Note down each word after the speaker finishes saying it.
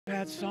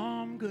Had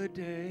some good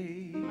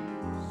days.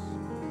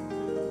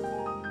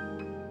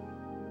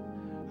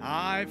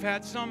 I've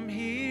had some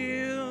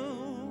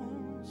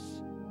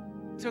hills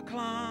to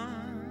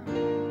climb.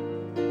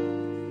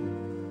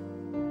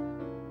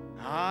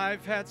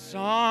 I've had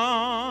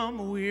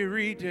some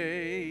weary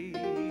days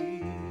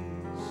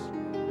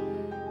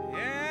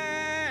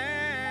and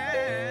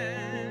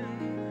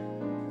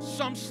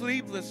some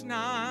sleepless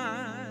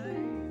nights.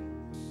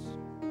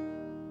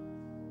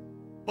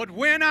 But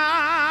when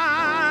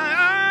I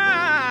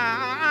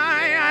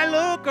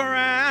look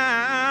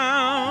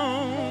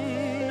around,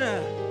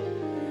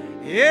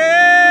 and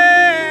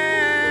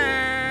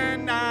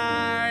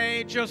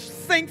I just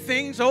think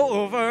things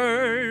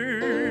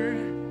over,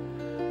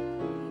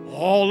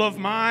 all of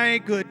my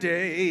good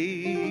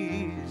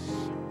days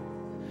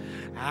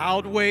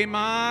outweigh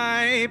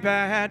my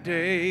bad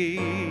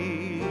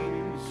days.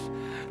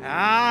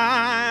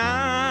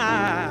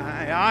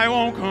 I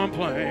won't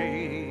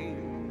complain.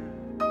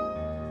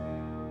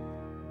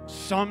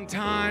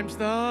 Sometimes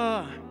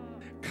the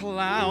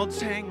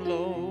clouds hang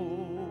low.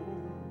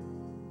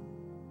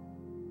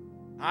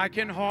 I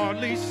can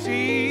hardly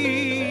see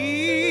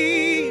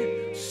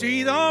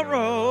the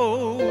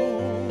road.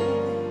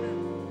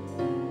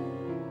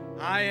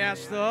 I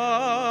ask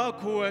the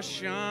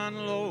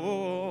question,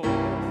 Lord,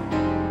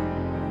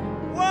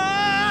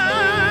 why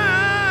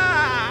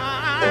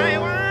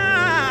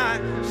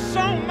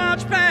so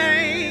much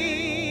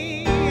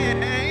pain?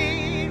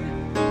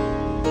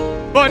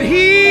 But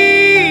He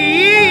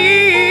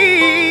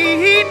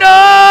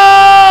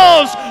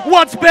knows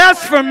what's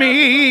best for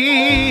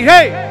me.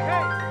 Hey,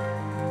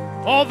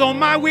 although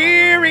my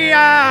weary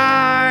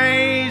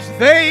eyes,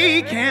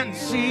 they can't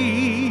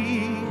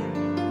see,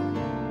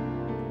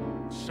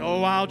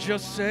 so I'll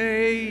just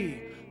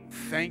say,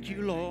 thank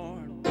you,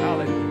 Lord.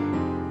 Hallelujah.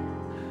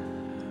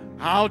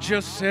 I'll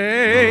just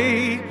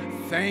say,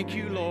 thank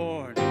you,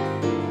 Lord.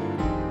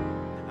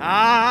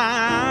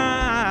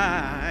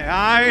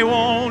 I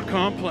won't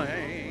complain.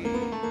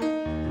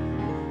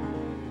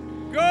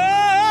 God's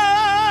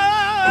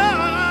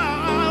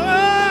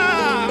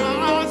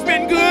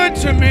been good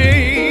to me.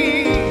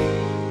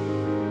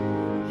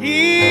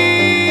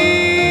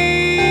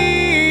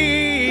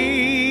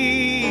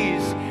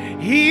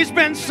 He's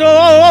been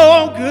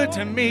so good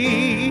to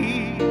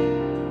me.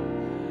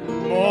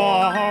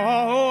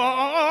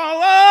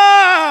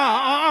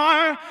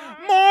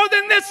 More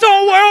than this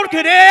whole world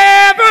could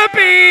ever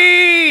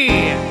be.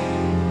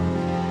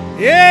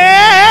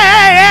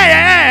 Yeah,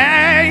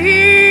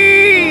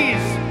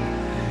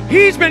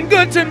 He's been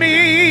good to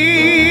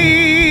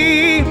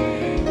me.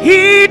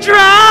 He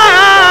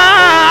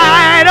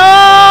dried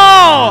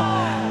all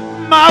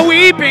my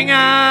weeping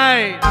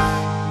eyes.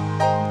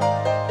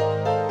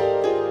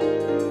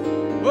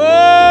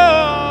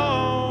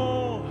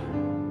 Oh,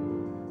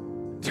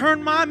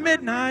 turn my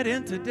midnight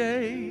into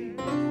day.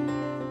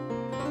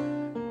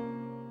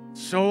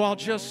 So I'll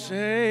just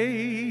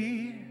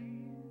say,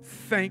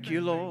 thank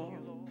you, Lord.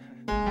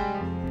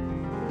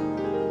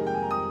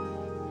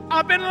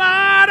 I've been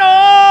lied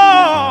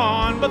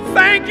on, but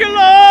thank you,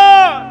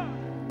 Lord.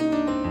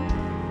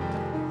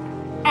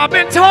 I've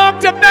been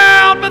talked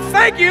about, but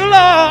thank you,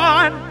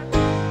 Lord.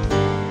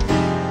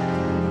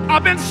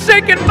 I've been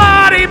sick in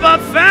body,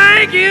 but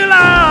thank you,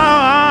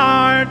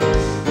 Lord.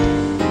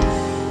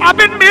 I've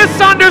been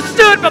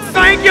misunderstood, but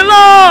thank you,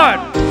 Lord.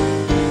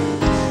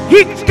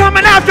 He's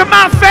coming after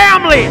my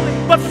family,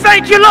 but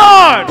thank you,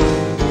 Lord.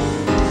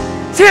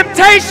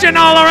 Temptation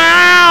all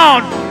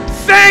around,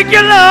 thank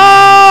you,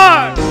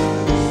 Lord.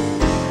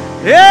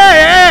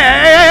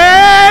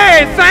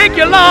 Hey, thank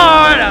you,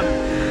 Lord.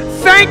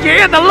 Thank you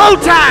in the low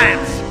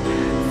times.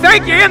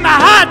 Thank you in the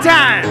high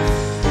times.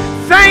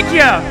 Thank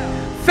you.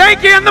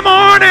 Thank you in the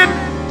morning.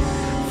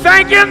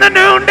 Thank you in the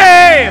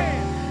noonday.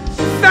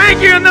 Thank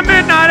you in the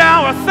midnight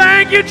hour.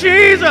 Thank you,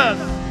 Jesus.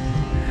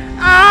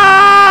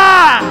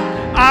 I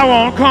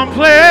won't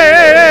complain.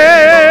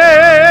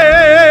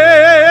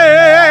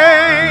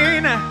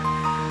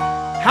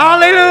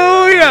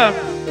 Hallelujah.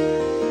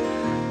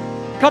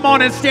 Come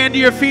on and stand to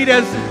your feet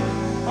as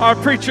our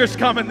preacher's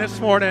coming this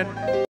morning.